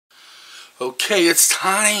Okay, it's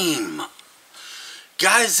time.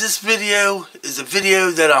 Guys, this video is a video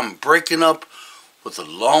that I'm breaking up with a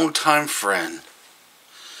longtime friend.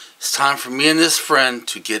 It's time for me and this friend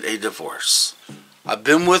to get a divorce. I've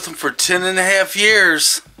been with him for 10.5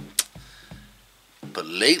 years. But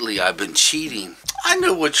lately I've been cheating. I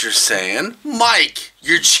know what you're saying. Mike,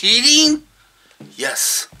 you're cheating?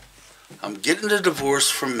 Yes. I'm getting a divorce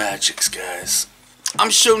from Magix, guys. I'm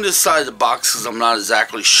showing this side of the box because I'm not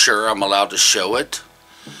exactly sure I'm allowed to show it.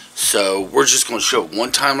 So we're just going to show it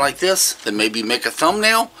one time like this, then maybe make a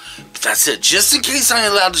thumbnail. But that's it, just in case I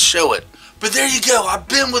ain't allowed to show it. But there you go, I've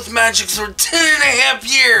been with Magix for 10.5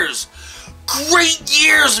 years. Great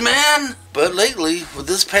years, man. But lately, with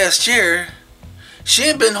this past year, she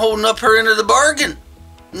ain't been holding up her end of the bargain.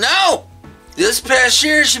 No. This past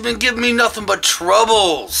year, she's been giving me nothing but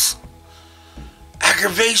troubles.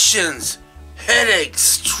 Aggravations. Headaches,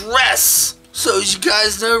 stress. So as you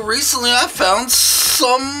guys know, recently I found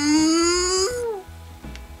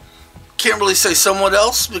can't really say someone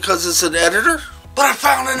else because it's an editor, but I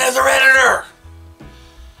found another editor.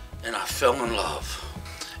 And I fell in love.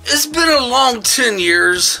 It's been a long 10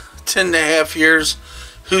 years, 10.5 years.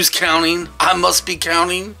 Who's counting? I must be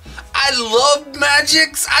counting. I loved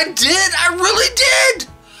Magix. I did. I really did.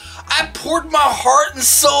 I poured my heart and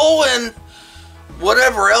soul and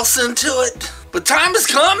whatever else into it. But time is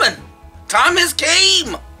coming. Time has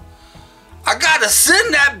came. I gotta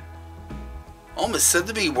send that, almost said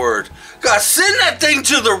the B word. Gotta send that thing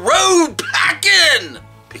to the road packing.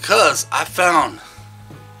 Because I found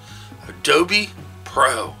Adobe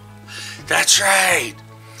Pro. That's right.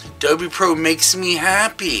 Adobe Pro makes me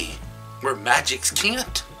happy. Where Magix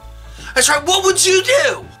can't. That's right. What would you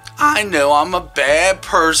do? I know I'm a bad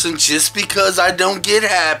person just because I don't get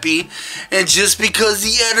happy and just because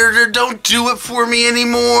the editor don't do it for me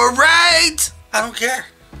anymore, right? I don't care.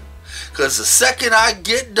 Because the second I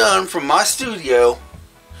get done from my studio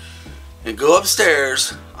and go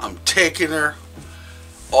upstairs, I'm taking her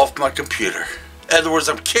off my computer. In other words,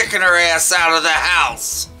 I'm kicking her ass out of the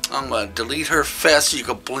house. I'm going to delete her faster you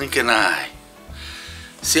can blink an eye.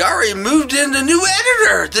 See, I already moved in the new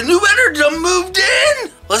editor. The new editor done moved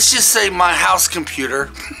in. Let's just say my house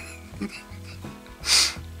computer.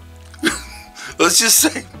 Let's just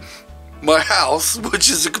say my house,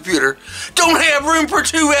 which is a computer, don't have room for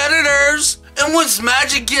 2 editors. And once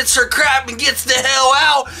Magix gets her crap and gets the hell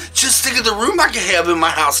out, just think of the room I could have in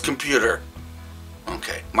my house computer.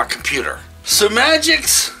 Okay, my computer. So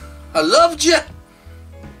Magix, I loved you.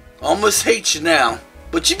 Almost hate you now.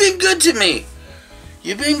 But you've been good to me.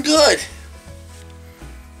 You've been good.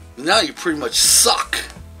 Now you pretty much suck.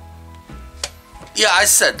 Yeah, I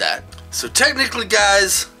said that. So technically,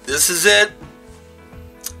 guys, this is it.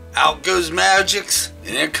 Out goes Magix,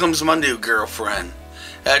 and in comes my new girlfriend.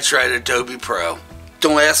 That's right, Adobe Pro.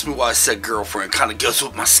 Don't ask me why I said girlfriend. Kind of goes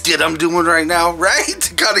with my skit I'm doing right now, right?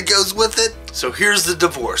 It kind of goes with it. So here's the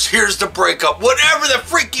divorce. Here's the breakup. Whatever the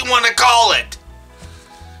freak you want to call it.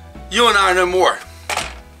 You and I no more.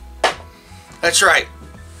 That's right.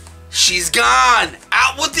 She's gone.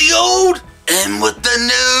 Out with the old and with the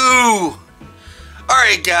new.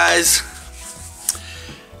 Alright, guys.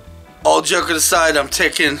 All joking aside, I'm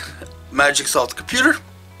taking Magix off the computer.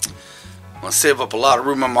 I'm going to save up a lot of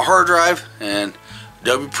room on my hard drive. And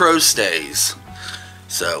Adobe Pro stays.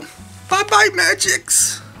 So, bye-bye,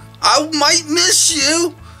 Magix. I might miss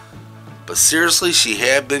you. But seriously, she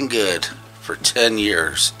had been good for 10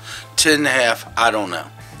 years. 10.5, I don't know.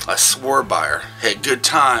 I swore by her. Had good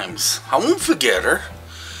times. I won't forget her.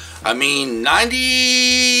 I mean,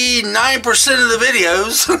 99% of the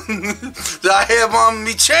videos that I have on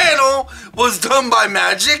my channel was done by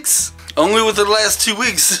Magix. Only within the last 2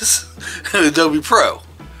 weeks, Adobe Pro.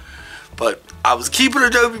 But I was keeping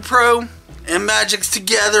Adobe Pro and Magix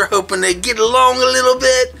together, hoping they'd get along a little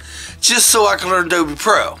bit, just so I could learn Adobe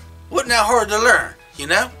Pro. Wasn't that hard to learn, you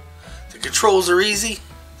know? The controls are easy.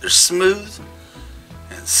 They're smooth.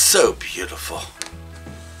 And so beautiful.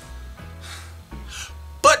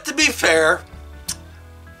 But to be fair,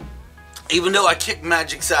 even though I kicked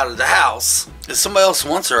Magix out of the house, if somebody else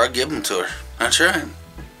wants her, I'll give them to her. That's right.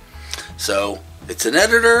 So, it's an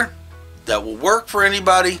editor that will work for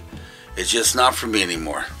anybody. It's just not for me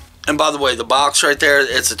anymore. And by the way, the box right there,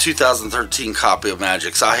 it's a 2013 copy of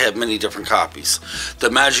Magix. I have many different copies. The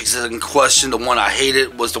Magix in question, the one I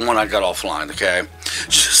hated, was the one I got offline, okay?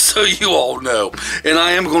 Just so you all know. And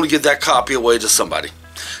I am going to give that copy away to somebody.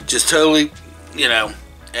 Just totally, you know,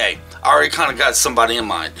 hey, I already kind of got somebody in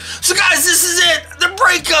mind. So guys, this is it. The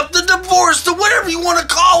breakup, the divorce, the whatever you want to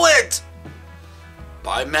call it.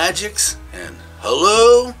 Bye, Magix, and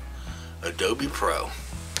hello, Adobe Pro.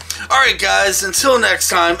 Alright guys, until next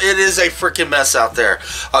time, it is a freaking mess out there.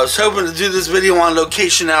 I was hoping to do this video on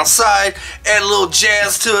location outside, add a little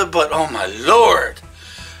jazz to it, but oh my lord.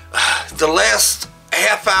 The last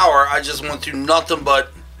half hour I just went through nothing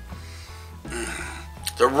but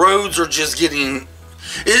the roads are just getting,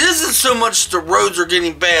 it isn't so much the roads are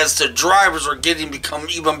getting bad as the drivers are become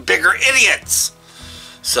even bigger idiots.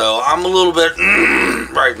 So I'm a little bit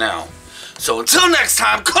right now. So until next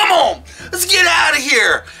time, come on, let's get out of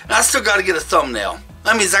here. And I still got to get a thumbnail.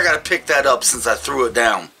 That means I got to pick that up since I threw it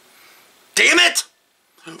down. Damn it!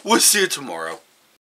 We'll see you tomorrow.